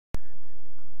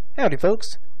Howdy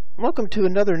folks, welcome to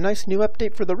another nice new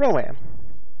update for the ROWAM.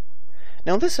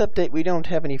 Now in this update we don't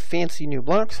have any fancy new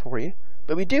blocks for you,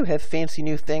 but we do have fancy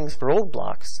new things for old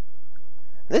blocks.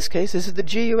 In this case, this is the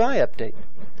GUI update.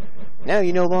 Now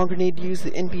you no longer need to use the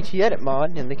nptedit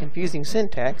mod and the confusing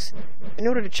syntax in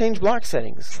order to change block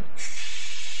settings.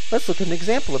 Let's look at an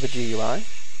example of a GUI,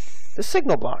 the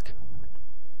signal block.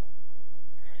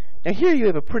 Now here you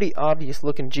have a pretty obvious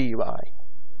looking GUI.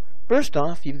 First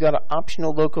off, you've got an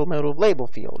optional locomotive label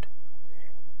field.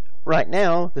 Right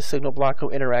now, the signal block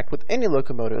will interact with any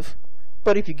locomotive,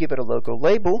 but if you give it a loco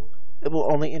label, it will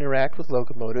only interact with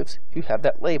locomotives who have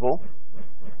that label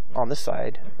on the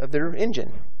side of their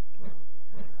engine.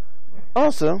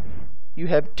 Also, you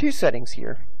have two settings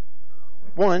here.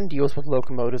 One deals with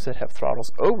locomotives that have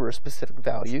throttles over a specific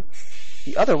value.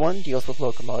 The other one deals with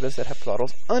locomotives that have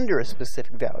throttles under a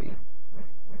specific value.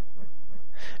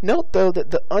 Note, though, that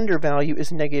the under value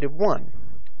is -1.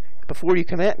 Before you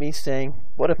come at me saying,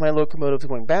 what if my locomotive's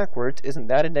going backwards, isn't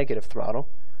that a negative throttle?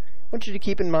 I want you to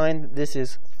keep in mind that this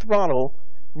is throttle,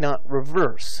 not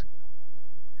reverse.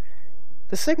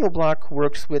 The signal block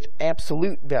works with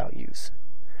absolute values.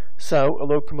 So, a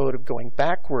locomotive going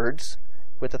backwards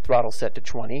with the throttle set to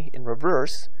 20 in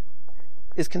reverse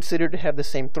is considered to have the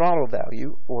same throttle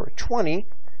value, or 20,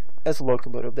 as a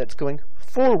locomotive that's going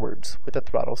forwards with the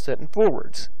throttle set in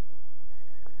forwards.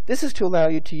 This is to allow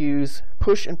you to use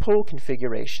push and pull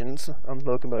configurations on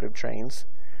locomotive trains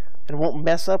and won't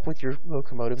mess up with your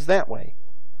locomotives that way.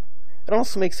 It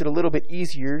also makes it a little bit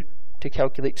easier to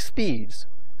calculate speeds,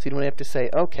 so you don't have to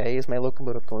say, okay, is my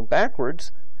locomotive going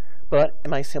backwards, but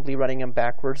am I simply running them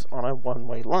backwards on a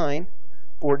one-way line,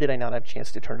 or did I not have a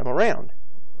chance to turn them around?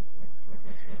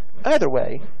 Either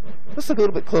way, let's look a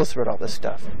little bit closer at all this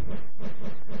stuff.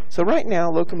 So right now,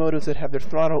 locomotives that have their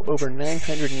throttle over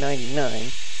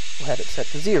 999 will have it set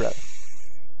to 0.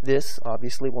 This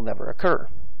obviously will never occur.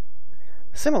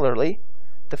 Similarly,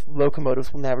 the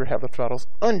locomotives will never have the throttles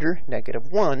under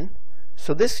 -1,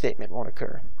 so this statement won't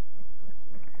occur.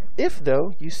 If,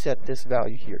 though, you set this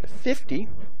value here to 50,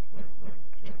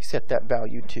 you set that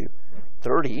value to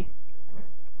 30,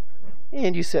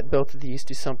 and you set both of these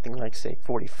to something like, say,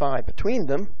 45 between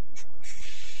them,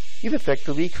 you've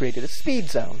effectively created a speed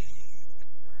zone.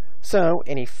 So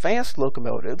any fast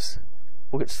locomotives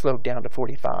will get slowed down to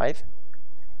 45,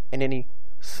 and any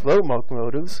slow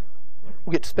locomotives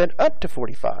will get sped up to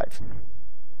 45.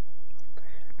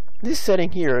 This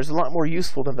setting here is a lot more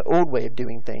useful than the old way of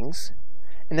doing things,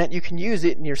 in that you can use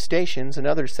it in your stations and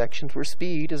other sections where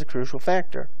speed is a crucial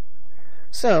factor.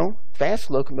 So, fast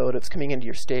locomotives coming into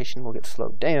your station will get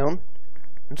slowed down,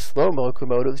 and slow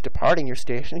locomotives departing your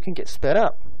station can get sped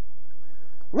up.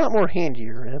 A lot more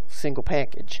handier in a single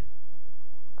package.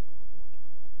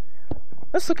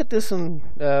 Let's look at this in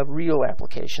a real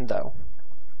application, though.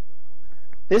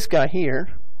 This guy here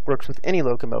works with any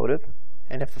locomotive,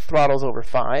 and if the throttle's over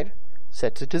 5,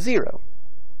 sets it to 0.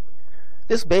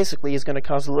 This basically is going to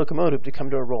cause the locomotive to come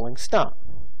to a rolling stop.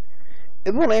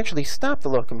 It won't actually stop the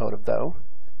locomotive, though.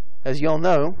 As you all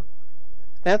know,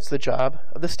 that's the job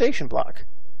of the station block.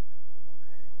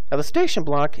 Now, the station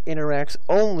block interacts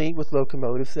only with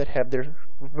locomotives that have their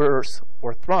reverse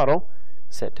or throttle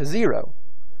set to 0.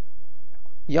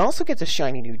 You also get the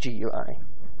shiny new GUI.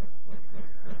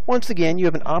 Once again, you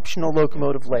have an optional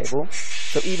locomotive label,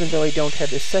 so even though I don't have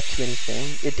this set to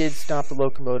anything, it did stop the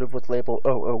locomotive with label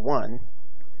 001.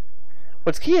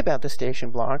 What's key about the station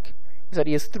block is that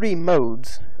he has 3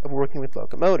 modes of working with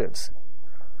locomotives.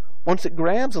 Once it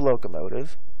grabs a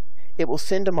locomotive, it will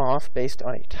send them off based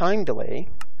on a time delay,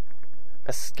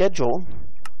 a schedule,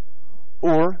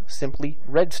 or simply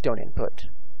redstone input.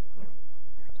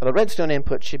 Now, the redstone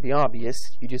input should be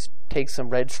obvious. You just take some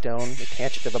redstone,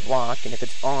 attach it to the block, and if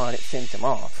it's on, it sends them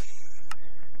off.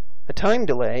 The time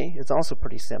delay is also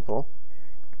pretty simple,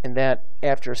 in that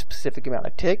after a specific amount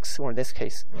of ticks, or in this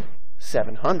case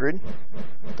 700,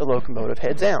 the locomotive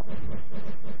heads out.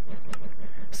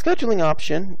 Scheduling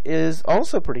option is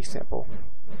also pretty simple.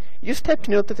 You just have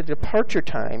to note that the departure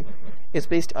time is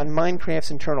based on Minecraft's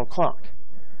internal clock.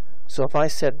 So if I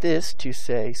set this to,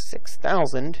 say,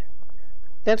 6000,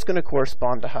 that's going to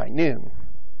correspond to high noon.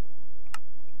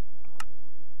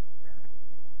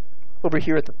 Over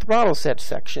here at the throttle set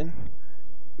section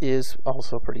is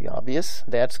also pretty obvious.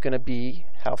 That's going to be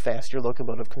how fast your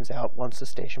locomotive comes out once the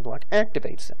station block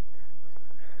activates it.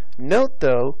 Note,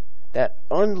 though, that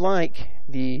unlike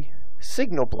the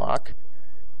signal block,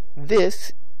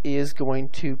 this is going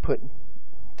to put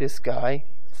this guy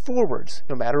forwards,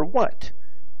 no matter what.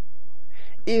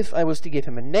 If I was to give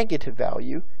him a negative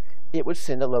value, it would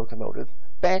send a locomotive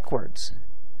backwards.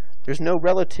 There's no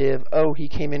relative, oh, he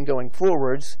came in going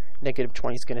forwards, negative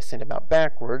 20 is going to send him out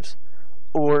backwards,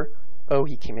 or, oh,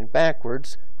 he came in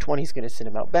backwards, 20 is going to send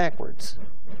him out backwards.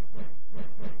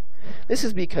 This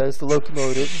is because the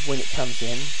locomotive, when it comes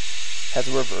in, has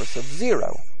a reverse of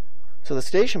 0. So the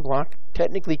station block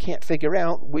technically can't figure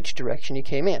out which direction he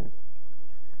came in.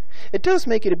 It does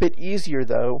make it a bit easier,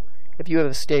 though, if you have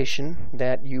a station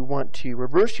that you want to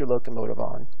reverse your locomotive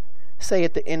on, say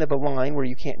at the end of a line where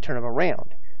you can't turn him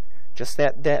around. Just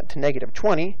set that to negative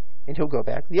 20, and he'll go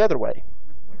back the other way.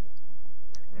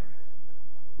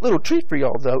 Little treat for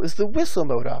y'all, though, is the whistle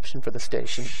mode option for the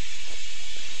station.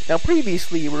 Now,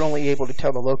 previously, you were only able to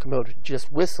tell the locomotive to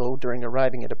just whistle during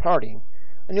arriving and departing,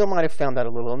 and you might have found that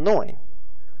a little annoying.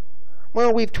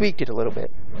 Well, we've tweaked it a little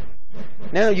bit.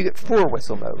 Now you get 4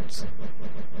 whistle modes.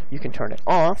 You can turn it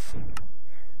off,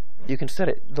 you can set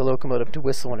the locomotive to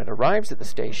whistle when it arrives at the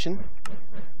station,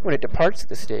 when it departs at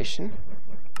the station,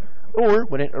 or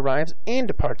when it arrives and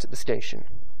departs at the station.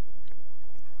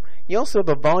 You also have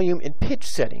a volume and pitch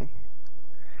setting.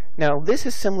 Now, this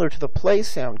is similar to the play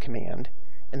sound command,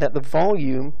 in that the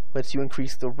volume lets you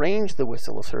increase the range the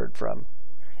whistle is heard from.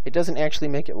 It doesn't actually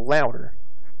make it louder.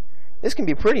 This can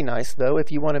be pretty nice, though,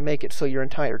 if you want to make it so your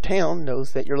entire town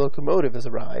knows that your locomotive has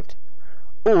arrived,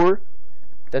 or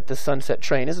that the sunset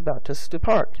train is about to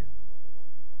depart.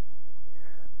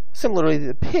 Similarly,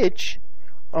 the pitch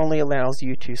only allows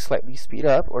you to slightly speed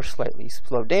up or slightly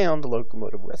slow down the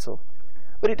locomotive whistle,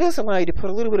 but it does allow you to put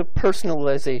a little bit of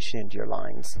personalization into your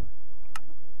lines.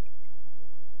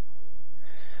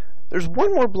 There's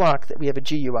one more block that we have a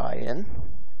GUI in,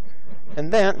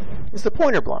 and that is the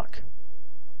pointer block.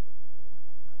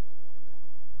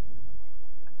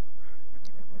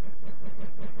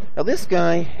 Now this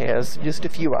guy has just a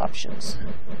few options.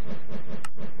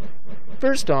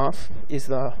 First off is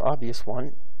the obvious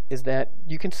one, is that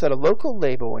you can set a local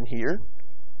label in here,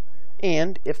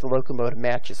 and if the locomotive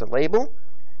matches a label,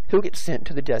 he'll get sent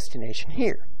to the destination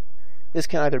here. This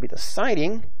can either be the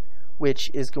siding,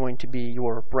 which is going to be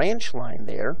your branch line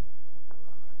there,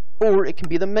 or it can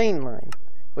be the main line,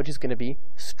 which is going to be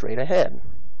straight ahead.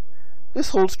 This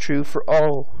holds true for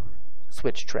all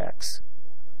switch tracks.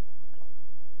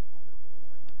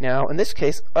 Now, in this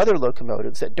case, other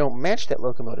locomotives that don't match that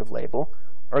locomotive label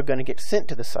are going to get sent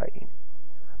to the siding.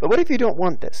 But what if you don't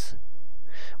want this?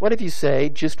 What if you say,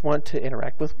 just want to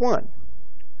interact with one?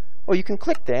 Well, you can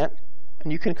click that,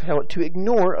 and you can tell it to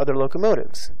ignore other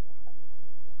locomotives.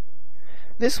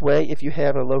 This way, if you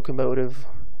have a locomotive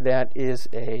that is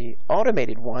an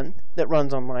automated one that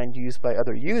runs on line used by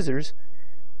other users,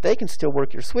 they can still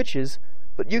work your switches,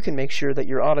 but you can make sure that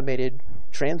your automated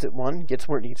transit one gets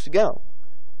where it needs to go.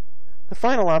 The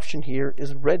final option here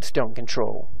is redstone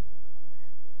control.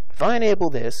 If I enable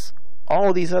this,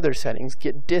 all these other settings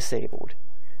get disabled.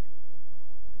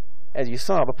 As you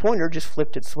saw, the pointer just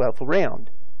flipped itself around.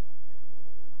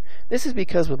 This is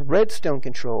because with redstone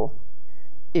control,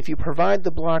 if you provide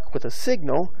the block with a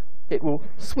signal, it will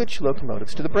switch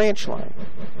locomotives to the branch line.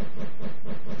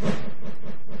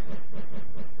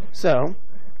 So,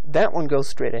 that one goes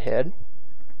straight ahead,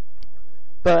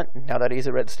 but now that he's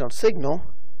a redstone signal,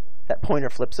 that pointer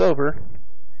flips over,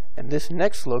 and this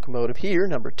next locomotive here,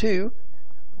 number 2,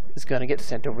 is going to get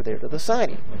sent over there to the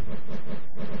siding.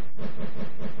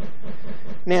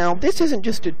 Now, this isn't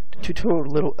just a tutorial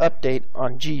little update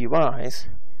on GUIs,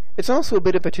 it's also a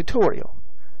bit of a tutorial.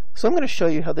 So I'm going to show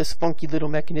you how this funky little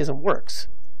mechanism works.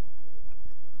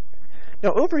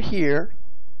 Now over here,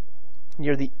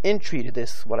 near the entry to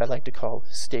this, what I like to call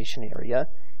station area,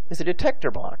 is a detector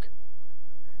block.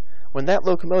 When that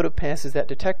locomotive passes that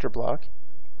detector block,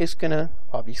 it's going to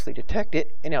obviously detect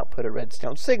it and output a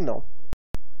redstone signal.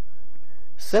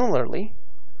 Similarly,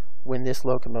 when this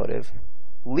locomotive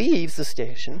leaves the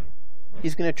station,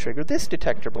 he's going to trigger this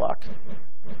detector block.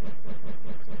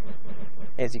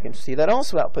 As you can see, that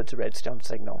also outputs a redstone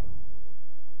signal.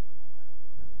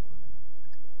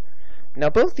 Now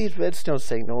both these redstone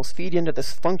signals feed into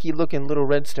this funky looking little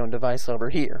redstone device over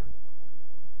here.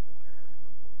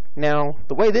 Now,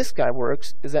 the way this guy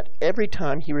works is that every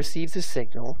time he receives a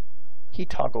signal, he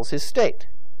toggles his state.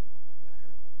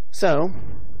 So,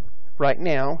 right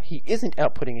now, he isn't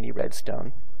outputting any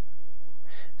redstone.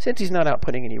 Since he's not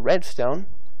outputting any redstone,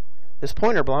 this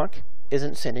pointer block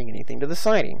isn't sending anything to the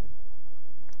siding.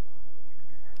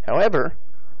 However,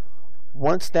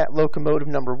 once that locomotive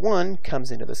number 1 comes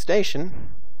into the station,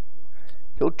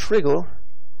 he'll trigger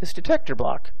this detector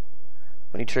block.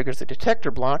 When he triggers the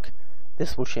detector block,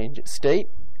 this will change its state,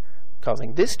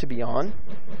 causing this to be on,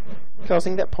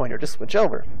 causing that pointer to switch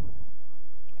over.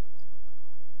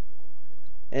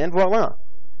 And voila!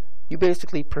 you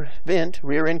basically prevent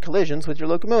rear-end collisions with your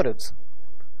locomotives.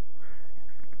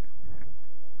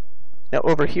 Now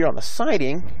over here on the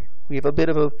siding, we have a bit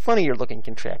of a funnier looking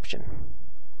contraption.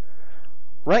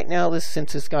 Right now,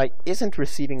 since this guy isn't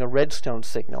receiving a redstone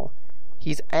signal,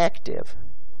 he's active.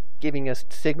 Giving a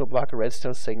signal block a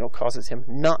redstone signal causes him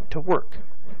not to work.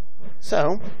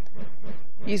 So,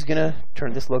 he's going to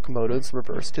turn this locomotive's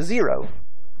reverse to 0,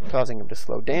 causing him to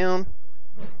slow down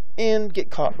and get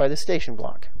caught by the station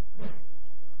block.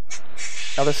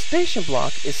 Now the station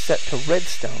block is set to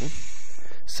redstone,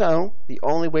 so the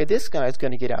only way this guy is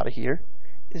going to get out of here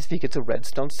is if he gets a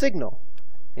redstone signal.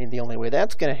 And the only way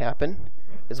that's going to happen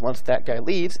is once that guy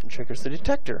leaves and triggers the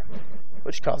detector,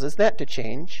 which causes that to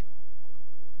change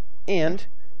and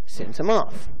sends him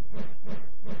off.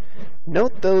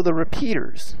 Note though the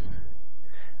repeaters.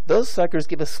 Those suckers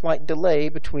give a slight delay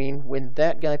between when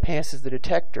that guy passes the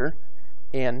detector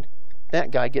and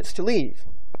that guy gets to leave,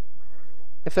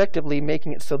 effectively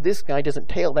making it so this guy doesn't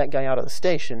tail that guy out of the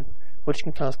station, which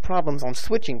can cause problems on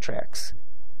switching tracks.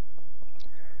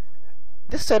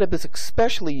 This setup is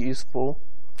especially useful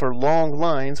for long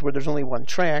lines where there's only one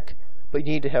track, but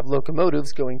you need to have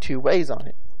locomotives going 2 ways on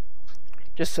it.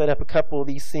 Just set up a couple of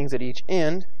these things at each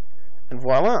end, and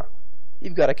voila,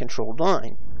 you've got a controlled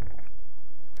line.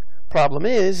 Problem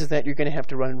is that you're going to have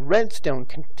to run redstone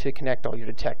to connect all your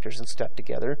detectors and stuff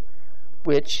together,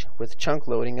 which, with chunk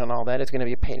loading and all that, is going to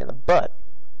be a pain in the butt.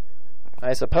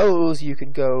 I suppose you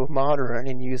could go modern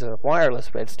and use a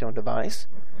wireless redstone device,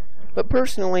 but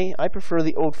personally, I prefer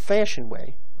the old-fashioned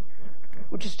way,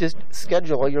 which is just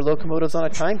schedule all your locomotives on a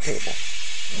timetable.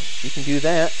 You can do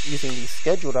that using the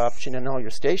scheduled option in all your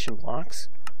station blocks,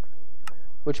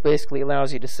 which basically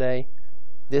allows you to say,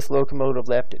 this locomotive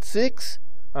left at 6,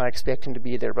 I expect him to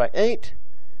be there by 8.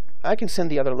 I can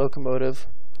send the other locomotive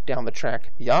down the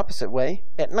track the opposite way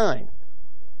at 9.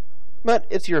 But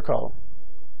it's your call.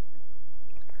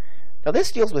 Now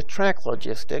this deals with track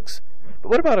logistics, but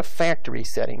what about a factory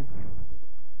setting?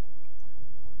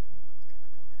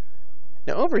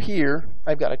 Now over here,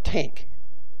 I've got a tank.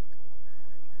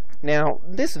 Now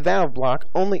this valve block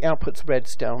only outputs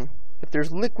redstone if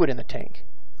there's liquid in the tank.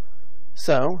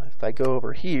 So if I go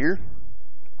over here,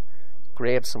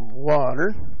 grab some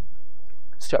water,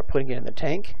 start putting it in the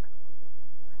tank,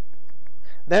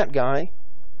 that guy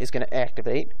is going to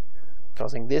activate,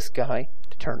 causing this guy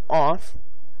to turn off,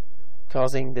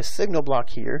 causing this signal block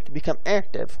here to become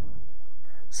active.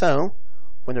 So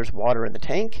when there's water in the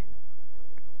tank,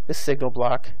 this signal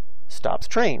block stops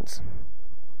trains.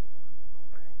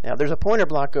 Now there's a pointer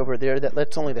block over there that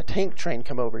lets only the tank train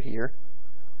come over here,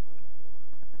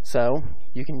 so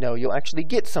you can know you'll actually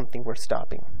get something worth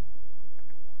stopping.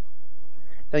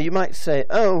 Now you might say,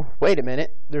 oh, wait a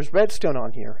minute, there's redstone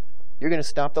on here. You're going to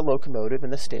stop the locomotive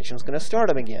and the station's going to start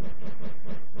them again.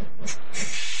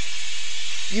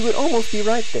 You would almost be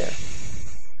right there,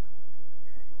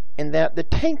 in that the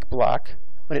tank block,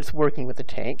 when it's working with the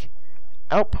tank,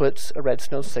 outputs a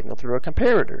redstone signal through a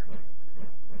comparator.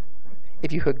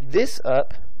 If you hook this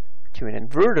up to an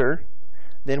inverter,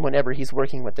 then whenever he's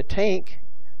working with the tank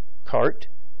cart,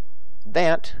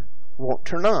 that won't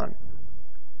turn on,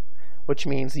 which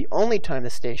means the only time the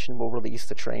station will release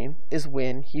the train is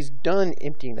when he's done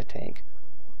emptying the tank,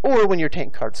 or when your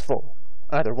tank cart's full,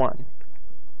 either one.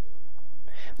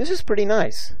 This is pretty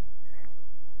nice.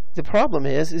 The problem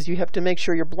is you have to make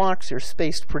sure your blocks are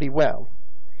spaced pretty well,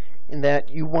 in that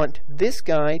you want this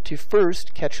guy to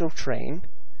first catch a train,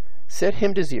 set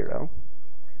him to 0,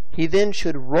 he then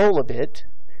should roll a bit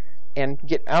and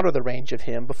get out of the range of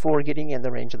him before getting in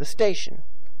the range of the station.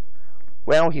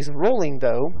 While he's rolling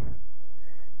though,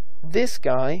 this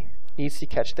guy needs to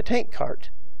catch the tank cart.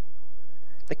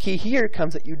 The key here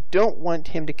comes that you don't want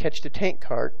him to catch the tank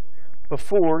cart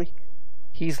before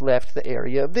he's left the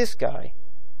area of this guy.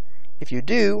 If you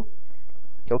do,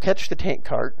 he'll catch the tank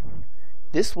cart,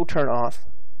 this will turn off,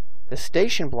 the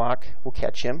station block will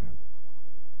catch him,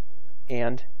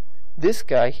 and this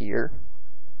guy here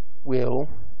will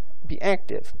be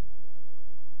active.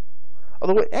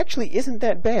 Although it actually isn't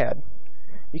that bad,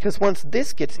 because once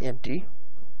this gets empty,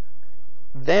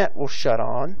 that will shut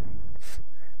on,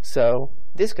 so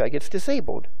this guy gets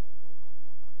disabled.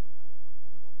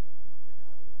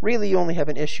 Really, you only have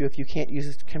an issue if you can't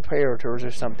use comparators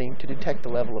or something to detect the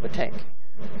level of a tank.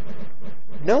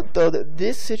 Note though that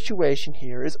this situation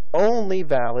here is only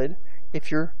valid if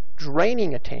you're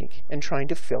draining a tank and trying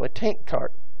to fill a tank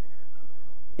cart.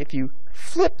 If you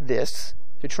flip this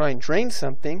to try and drain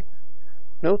something,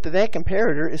 note that that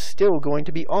comparator is still going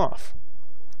to be off.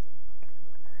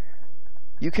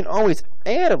 You can always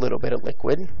add a little bit of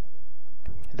liquid,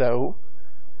 though,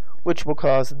 which will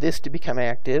cause this to become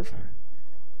active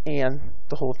and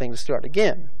the whole thing to start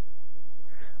again.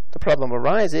 The problem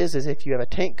arises is if you have a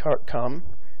tank cart come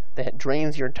that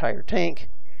drains your entire tank,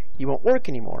 you won't work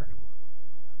anymore.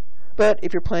 But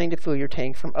if you're planning to fill your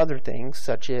tank from other things,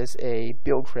 such as a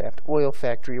Buildcraft oil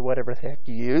factory or whatever the heck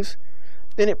you use,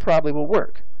 then it probably will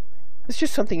work. It's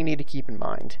just something you need to keep in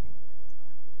mind.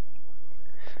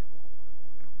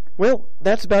 Well,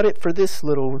 that's about it for this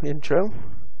little intro.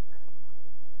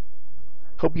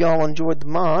 Hope you all enjoyed the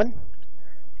mod,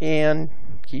 and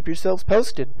keep yourselves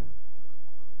posted.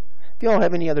 If you all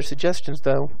have any other suggestions,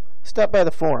 though, stop by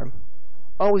the forum.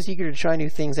 Always eager to try new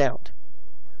things out.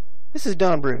 This is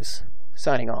Don Bruce,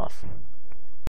 signing off.